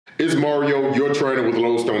It's Mario, your trainer with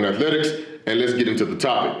Lodestone Athletics, and let's get into the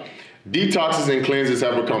topic. Detoxes and cleanses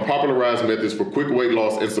have become popularized methods for quick weight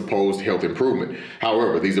loss and supposed health improvement.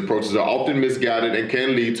 However, these approaches are often misguided and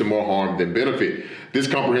can lead to more harm than benefit. This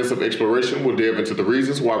comprehensive exploration will delve into the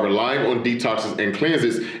reasons why relying on detoxes and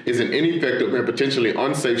cleanses is an ineffective and potentially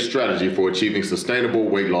unsafe strategy for achieving sustainable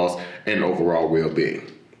weight loss and overall well-being.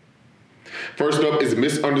 First up is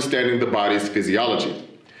misunderstanding the body's physiology.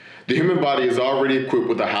 The human body is already equipped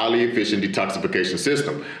with a highly efficient detoxification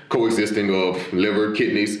system, coexisting of liver,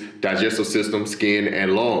 kidneys, digestive system, skin,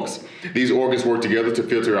 and lungs. These organs work together to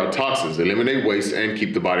filter out toxins, eliminate waste, and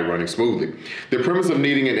keep the body running smoothly. The premise of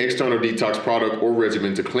needing an external detox product or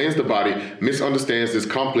regimen to cleanse the body misunderstands this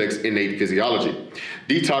complex innate physiology.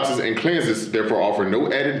 Detoxes and cleanses therefore offer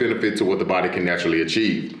no added benefit to what the body can naturally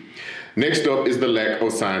achieve. Next up is the lack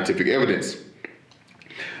of scientific evidence.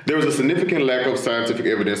 There is a significant lack of scientific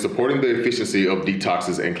evidence supporting the efficiency of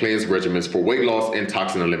detoxes and cleanse regimens for weight loss and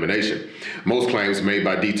toxin elimination. Most claims made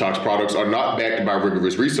by detox products are not backed by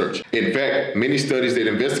rigorous research. In fact, many studies that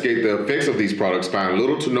investigate the effects of these products find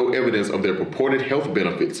little to no evidence of their purported health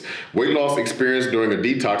benefits. Weight loss experienced during a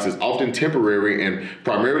detox is often temporary and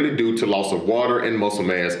primarily due to loss of water and muscle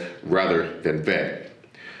mass rather than fat.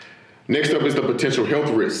 Next up is the potential health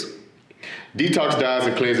risks. Detox diets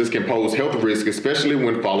and cleanses can pose health risks, especially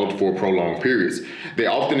when followed for prolonged periods. They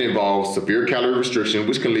often involve severe calorie restriction,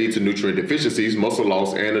 which can lead to nutrient deficiencies, muscle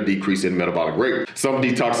loss, and a decrease in metabolic rate. Some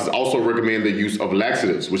detoxes also recommend the use of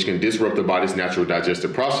laxatives, which can disrupt the body's natural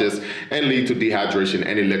digestive process and lead to dehydration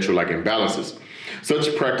and electrolyte imbalances.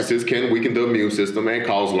 Such practices can weaken the immune system and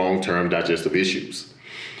cause long-term digestive issues.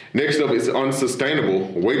 Next up is unsustainable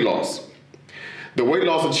weight loss. The weight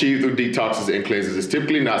loss achieved through detoxes and cleanses is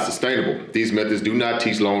typically not sustainable. These methods do not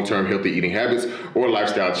teach long-term healthy eating habits or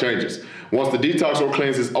lifestyle changes. Once the detox or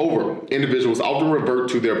cleanse is over, individuals often revert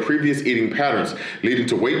to their previous eating patterns, leading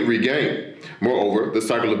to weight regain. Moreover, the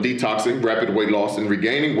cycle of detoxing, rapid weight loss, and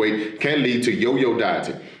regaining weight can lead to yo-yo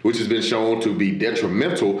dieting, which has been shown to be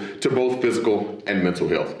detrimental to both physical and mental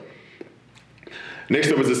health.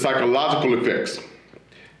 Next up is the psychological effects.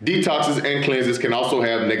 Detoxes and cleanses can also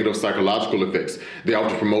have negative psychological effects. They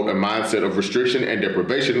often promote a mindset of restriction and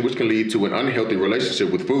deprivation, which can lead to an unhealthy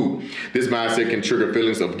relationship with food. This mindset can trigger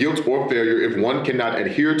feelings of guilt or failure if one cannot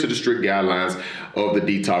adhere to the strict guidelines of the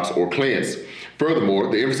detox or cleanse.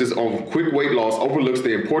 Furthermore, the emphasis on quick weight loss overlooks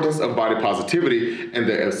the importance of body positivity and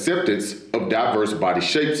the acceptance of diverse body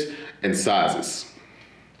shapes and sizes.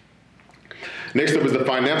 Next up is the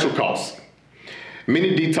financial cost.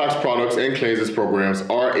 Many detox products and cleanses programs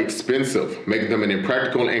are expensive, making them an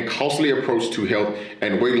impractical and costly approach to health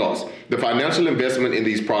and weight loss. The financial investment in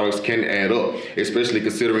these products can add up, especially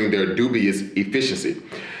considering their dubious efficiency.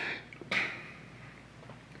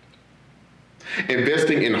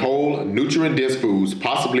 Investing in whole, nutrient-dense foods,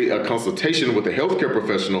 possibly a consultation with a healthcare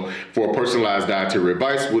professional for personalized dietary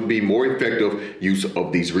advice, would be more effective use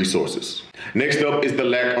of these resources. Next up is the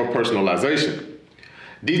lack of personalization.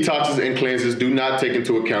 Detoxes and cleanses do not take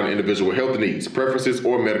into account individual health needs, preferences,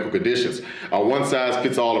 or medical conditions. A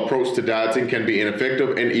one-size-fits-all approach to dieting can be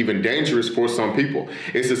ineffective and even dangerous for some people.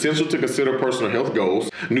 It's essential to consider personal health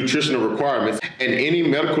goals, nutritional requirements, and any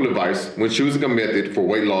medical advice when choosing a method for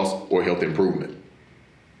weight loss or health improvement.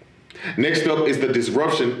 Next up is the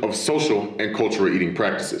disruption of social and cultural eating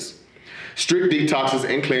practices. Strict detoxes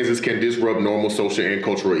and cleanses can disrupt normal social and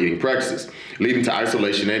cultural eating practices, leading to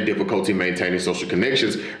isolation and difficulty maintaining social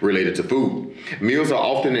connections related to food. Meals are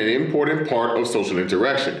often an important part of social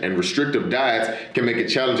interaction, and restrictive diets can make it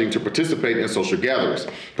challenging to participate in social gatherings,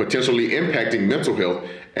 potentially impacting mental health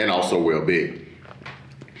and also well-being.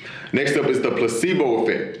 Next up is the placebo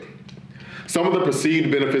effect. Some of the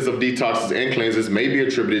perceived benefits of detoxes and cleanses may be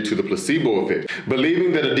attributed to the placebo effect.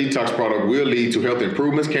 Believing that a detox product will lead to health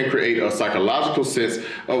improvements can create a psychological sense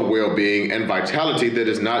of well-being and vitality that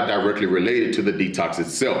is not directly related to the detox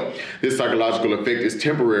itself. This psychological effect is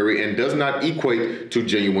temporary and does not equate to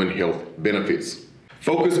genuine health benefits.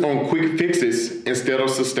 Focus on quick fixes instead of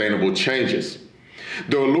sustainable changes.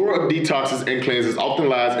 The allure of detoxes and cleanses often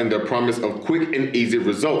lies in their promise of quick and easy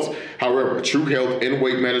results. However, true health and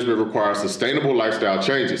weight management requires sustainable lifestyle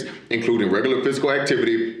changes, including regular physical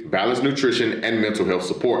activity, balanced nutrition, and mental health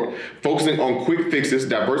support. Focusing on quick fixes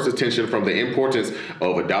diverts attention from the importance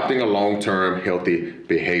of adopting a long-term healthy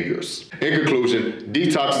behaviors. In conclusion,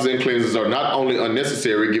 detoxes and cleanses are not only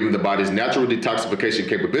unnecessary given the body's natural detoxification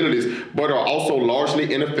capabilities, but are also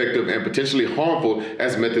largely ineffective and potentially harmful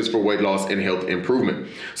as methods for weight loss and health improvement.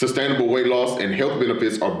 improvement. Sustainable weight loss and health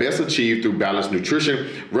benefits are best achieved through balanced nutrition,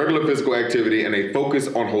 regular physical activity, and a focus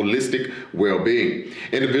on holistic well-being.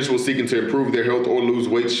 Individuals seeking to improve their health or lose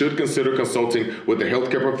weight should consider consulting with a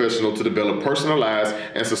healthcare professional to develop personalized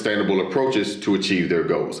and sustainable approaches to achieve their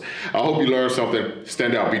goals. I hope you learned something.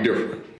 Stand out, be different.